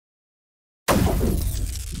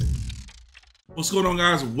What's going on,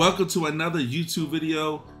 guys? Welcome to another YouTube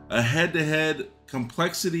video, a head-to-head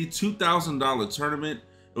complexity $2,000 tournament.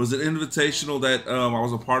 It was an invitational that I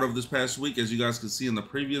was a part of this past week, as you guys can see in the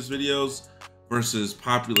previous videos, versus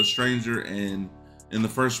Popular Stranger and in the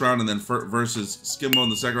first round, and then versus Skimbo in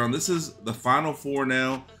the second round. This is the final four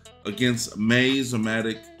now against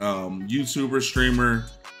Maze-O-Matic, YouTuber, streamer.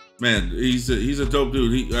 Man, he's a dope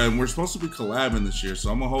dude. We're supposed to be collabing this year, so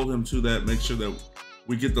I'm gonna hold him to that. Make sure that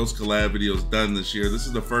we get those collab videos done this year. This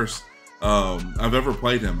is the first I've ever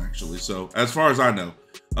played him, actually. So as far as I know,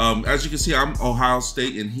 as you can see, I'm Ohio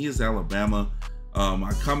State and he is Alabama.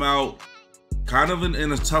 I come out kind of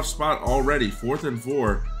in a tough spot already, 4th and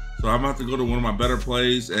 4. So I'm about to go to one of my better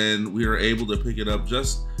plays, and we are able to pick it up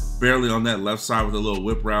just barely on that left side with a little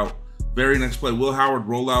whip route. Very next play, Will Howard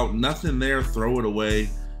rollout, nothing there, throw it away.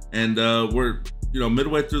 And we're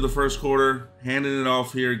midway through the first quarter, handing it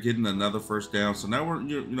off here, getting another first down. So now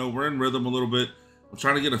we're in rhythm a little bit. I'm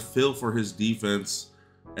trying to get a feel for his defense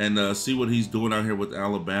and see what he's doing out here with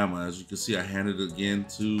Alabama. As you can see, I handed it again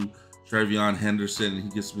to Travion Henderson, and he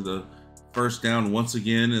gets me the first down once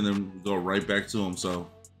again, and then we go right back to him.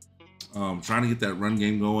 So trying to get that run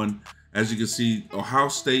game going. As you can see, Ohio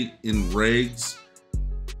State in regs,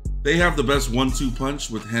 they have the best 1-2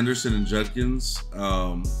 punch with Henderson and Judkins.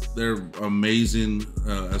 They're amazing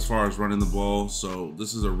as far as running the ball. So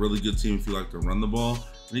this is a really good team if you like to run the ball.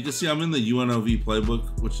 And you can see I'm in the UNLV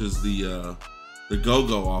playbook, which is the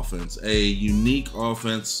go-go offense, a unique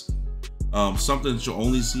offense, something that you'll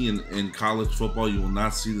only see in college football. You will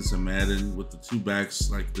not see this in Madden with the two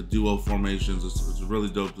backs, like the duo formations. It's really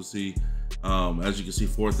dope to see. As you can see,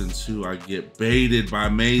 4th and 2, I get baited by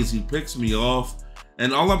Maze. He picks me off.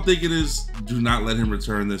 And all I'm thinking is, do not let him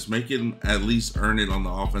return this. Make him at least earn it on the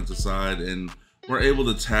offensive side. And we're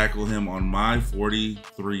able to tackle him on my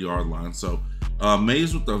 43-yard line. So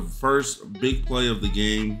Maze with the first big play of the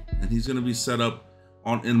game. And he's going to be set up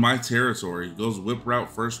in my territory. He goes whip route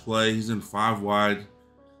first play. He's in 5 wide.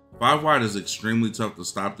 5 wide is extremely tough to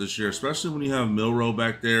stop this year, especially when you have Milroe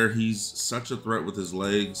back there. He's such a threat with his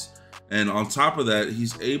legs. And on top of that,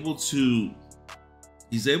 he's able to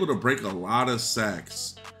break a lot of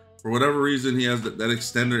sacks. For whatever reason, he has that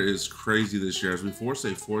extender is crazy this year as we force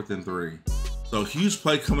a 4th and 3. So huge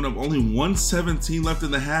play coming up, only 1:17 left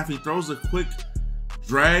in the half. He throws a quick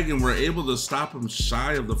drag and we're able to stop him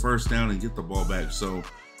shy of the first down and get the ball back. So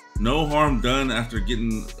no harm done after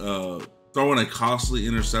getting throwing a costly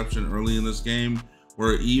interception early in this game.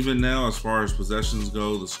 We're even now as far as possessions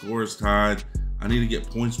go. The score is tied. I need to get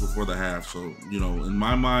points before the half. So, in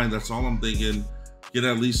my mind, that's all I'm thinking. Get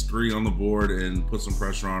at least 3 on the board and put some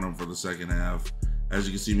pressure on him for the second half. As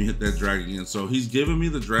you can see me hit that drag again. So he's given me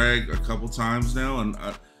the drag a couple times now. And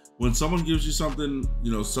when someone gives you something,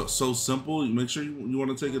 so simple, you make sure you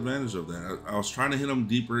want to take advantage of that. I was trying to hit him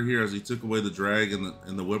deeper here as he took away the drag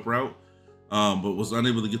and the whip route, but was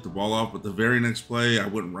unable to get the ball off. But the very next play, I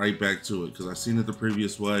went right back to it because I seen it the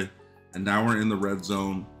previous way. And now we're in the red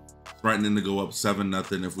zone, threatening to go up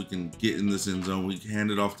 7-0. If we can get in this end zone, we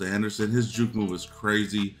hand it off to Henderson. His juke move is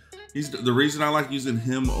crazy. He's the reason I like using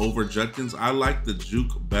him over Judkins. I like the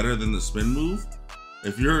juke better than the spin move.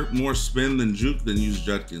 If you're more spin than juke, then use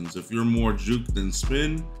Judkins. If you're more juke than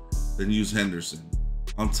spin, then use Henderson.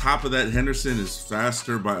 On top of that, Henderson is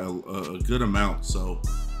faster by a good amount. So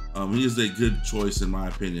he is a good choice in my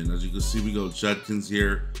opinion. As you can see, we go Judkins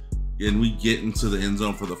here, and we get into the end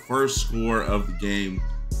zone for the first score of the game.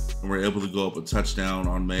 And we're able to go up a touchdown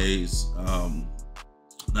on Maze.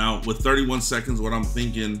 Now, with 31 seconds, what I'm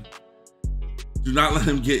thinking, do not let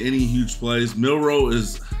him get any huge plays. Milroe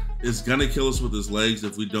is gonna kill us with his legs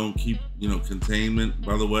if we don't keep, containment,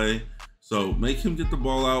 by the way. So make him get the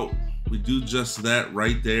ball out. We do just that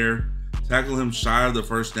right there. Tackle him shy of the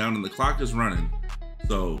first down, and the clock is running.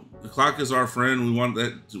 So the clock is our friend. We want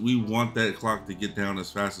that clock to get down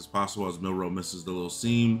as fast as possible as Milroe misses the little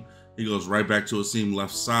seam. He goes right back to a seam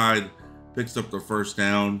left side, picks up the first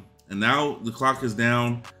down, and now the clock is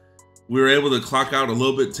down. We were able to clock out a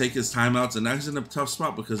little bit, take his timeouts, and now he's in a tough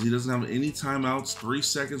spot because he doesn't have any timeouts, 3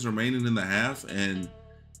 seconds remaining in the half, and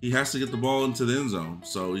he has to get the ball into the end zone.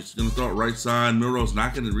 So he's going to throw it right side. Milroe's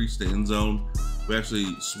not going to reach the end zone. We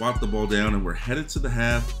actually swapped the ball down, and we're headed to the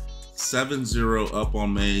half, 7-0 up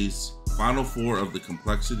on Maze. Final 4 of the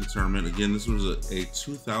complexity tournament. Again, this was a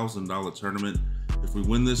 $2,000 tournament. If we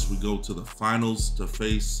win this, we go to the finals to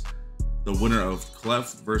face the winner of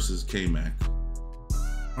Clef versus K-Mac.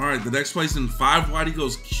 All right, the next place in 5 wide, he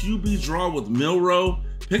goes QB draw with Milroe.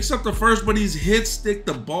 Picks up the first, but he's hit stick.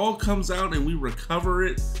 The ball comes out and we recover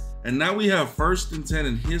it. And now we have 1st and 10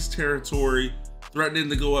 in his territory, threatening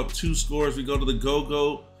to go up 2 scores. We go to the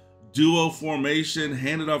go-go duo formation,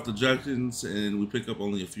 hand it off to Judkins, and we pick up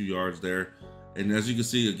only a few yards there. And as you can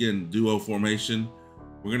see, again, duo formation.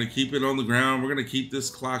 We're going to keep it on the ground. We're going to keep this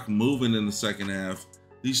clock moving in the second half.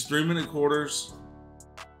 These 3-minute quarters,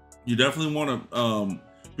 you definitely want to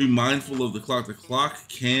be mindful of the clock. The clock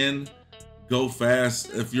can go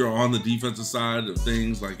fast if you're on the defensive side of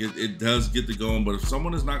things. Like it does get to going, but if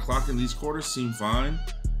someone is not clocking, these quarters seem fine.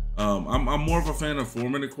 I'm more of a fan of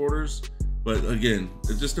 4-minute quarters, but again,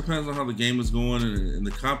 it just depends on how the game is going. And in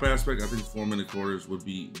the comp aspect, I think 4-minute quarters would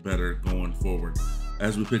be better going forward.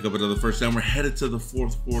 As we pick up another first down, we're headed to the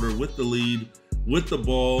fourth quarter with the lead, with the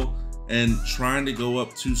ball, and trying to go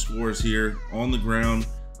up 2 scores here on the ground.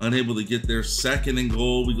 Unable to get there. 2nd and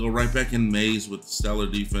goal. We go right back in maze with stellar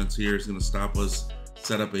defense here. It's going to stop us,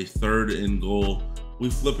 set up a 3rd and goal. We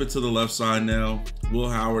flip it to the left side now. Will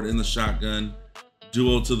Howard in the shotgun.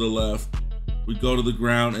 Duo to the left. We go to the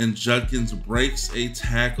ground, and Judkins breaks a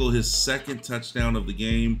tackle, his 2nd touchdown of the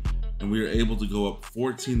game, and we are able to go up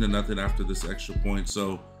 14-0 after this extra point.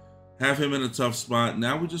 So have him in a tough spot.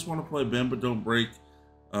 Now we just want to play bend but don't break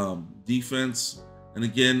defense. And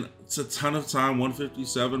again, it's a ton of time,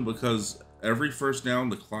 157, because every first down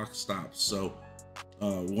the clock stops. So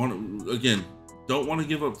don't want to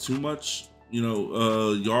give up too much,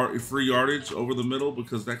 free yardage over the middle,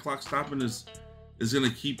 because that clock stopping is going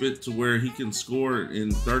to keep it to where he can score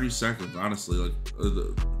in 30 seconds. Honestly, like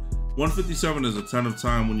 157 is a ton of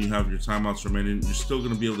time when you have your timeouts remaining. You're still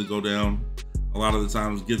going to be able to go down a lot of the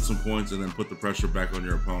times, get some points, and then put the pressure back on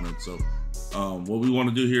your opponent. So what we want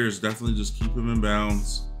to do here is definitely just keep him in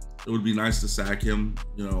bounds. It would be nice to sack him,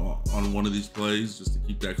 on one of these plays, just to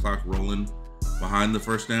keep that clock rolling behind the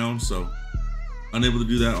first down. So unable to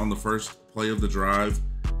do that on the first play of the drive,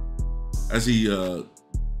 as he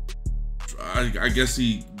I guess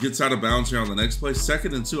he gets out of bounds here on the next play.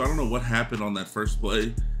 2nd and 2. I don't know what happened on that first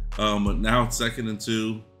play, but now it's 2nd and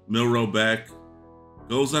 2. Milrow back,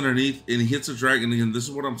 goes underneath, and he hits a drag. And again, this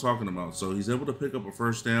is what I'm talking about. So he's able to pick up a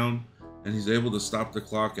first down, and he's able to stop the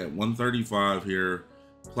clock at 1:35 here.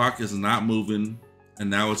 Clock is not moving, and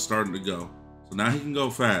now it's starting to go. So now he can go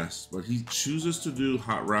fast, but he chooses to do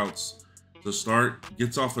hot routes to start.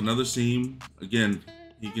 Gets off another seam. Again,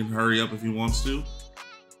 he can hurry up if he wants to.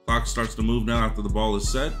 Clock starts to move now after the ball is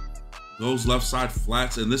set. Goes left side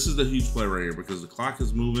flats, and this is the huge play right here because the clock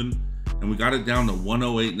is moving, and we got it down to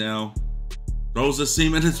 108 now. Throws a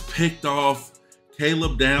seam, and it's picked off.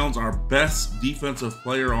 Caleb Downs, our best defensive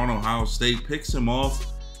player on Ohio State, picks him off,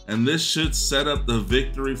 and this should set up the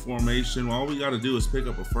victory formation. All we got to do is pick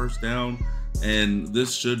up a first down, and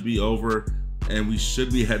this should be over, and we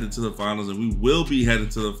should be headed to the finals, and we will be headed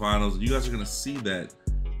to the finals. You guys are going to see that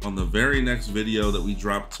on the very next video that we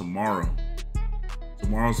drop tomorrow.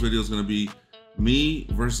 Tomorrow's video is going to be me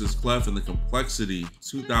versus Clef in the Complexity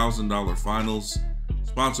 $2,000 finals,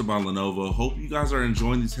 sponsored by Lenovo. Hope you guys are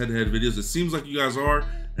enjoying these head-to-head videos. It seems like you guys are,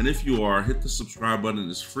 and if you are, hit the subscribe button.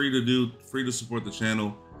 It's free to do, free to support the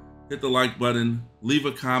channel. Hit the like button, leave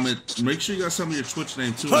a comment. Make sure you guys tell me your Twitch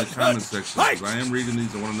name too in the comment section, because I am reading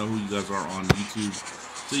these. I want to know who you guys are on YouTube.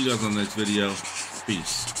 See you guys on the next video.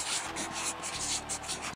 Peace.